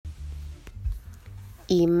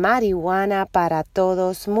y marihuana para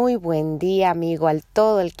todos. Muy buen día, amigo, al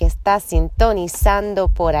todo el que está sintonizando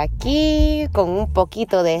por aquí con un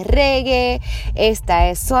poquito de reggae. Esta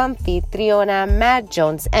es su anfitriona Matt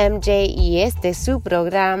Jones MJ y este es su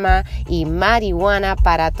programa y marihuana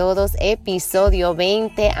para todos, episodio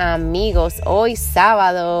 20, amigos. Hoy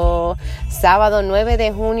sábado 9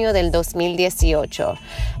 de junio del 2018.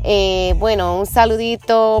 Bueno, un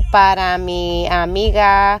saludito para mi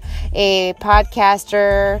amiga podcaster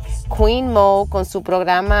Queen Mo con su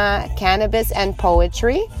programa Cannabis and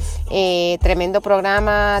Poetry. Tremendo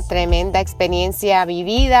programa, tremenda experiencia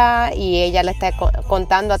vivida y ella le está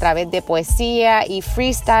contando a través de poesía y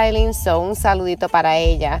freestyling. So, un saludito para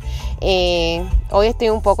ella. Hoy estoy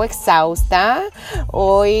un poco exhausta.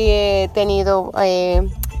 Hoy he tenido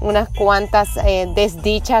unas cuantas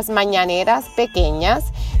desdichas mañaneras pequeñas.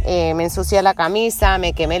 Me ensucié la camisa,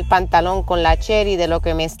 me quemé el pantalón con la cherry de lo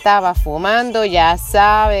que me estaba fumando, ya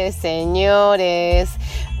sabes, señores,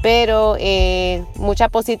 pero mucha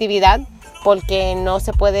positividad, porque no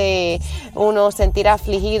se puede uno sentir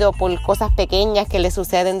afligido por cosas pequeñas que le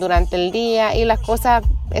suceden durante el día y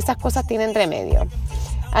esas cosas tienen remedio.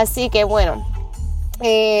 Así que bueno,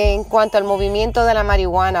 en cuanto al movimiento de la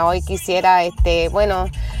marihuana, hoy quisiera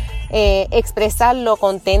expresar lo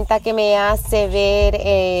contenta que me hace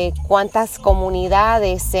ver cuántas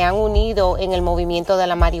comunidades se han unido en el movimiento de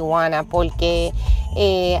la marihuana, porque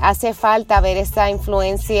hace falta ver esa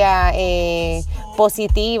influencia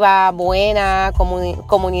positiva, buena,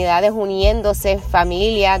 comunidades uniéndose,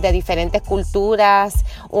 familias de diferentes culturas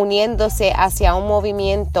uniéndose hacia un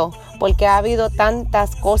movimiento, porque ha habido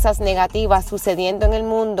tantas cosas negativas sucediendo en el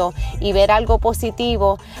mundo, y ver algo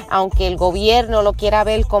positivo, aunque el gobierno lo quiera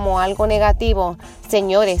ver como algo negativo,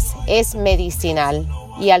 señores, es medicinal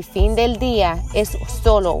y al fin del día es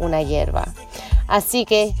solo una hierba. Así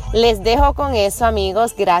que les dejo con eso,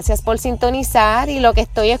 amigos. Gracias por sintonizar, y lo que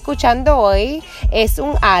estoy escuchando hoy es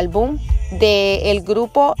un álbum del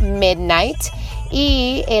grupo Midnight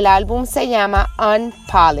y el álbum se llama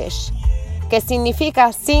Unpolished, que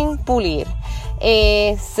significa sin pulir.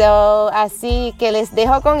 Así que les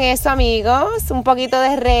dejo con eso, amigos, un poquito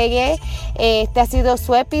de reggae. Este ha sido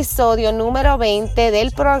su episodio número 20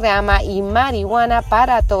 del programa y marihuana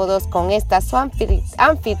para todos, con esta su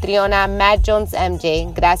anfitriona Matt Jones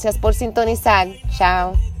MJ. Gracias por sintonizar.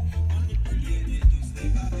 Chao.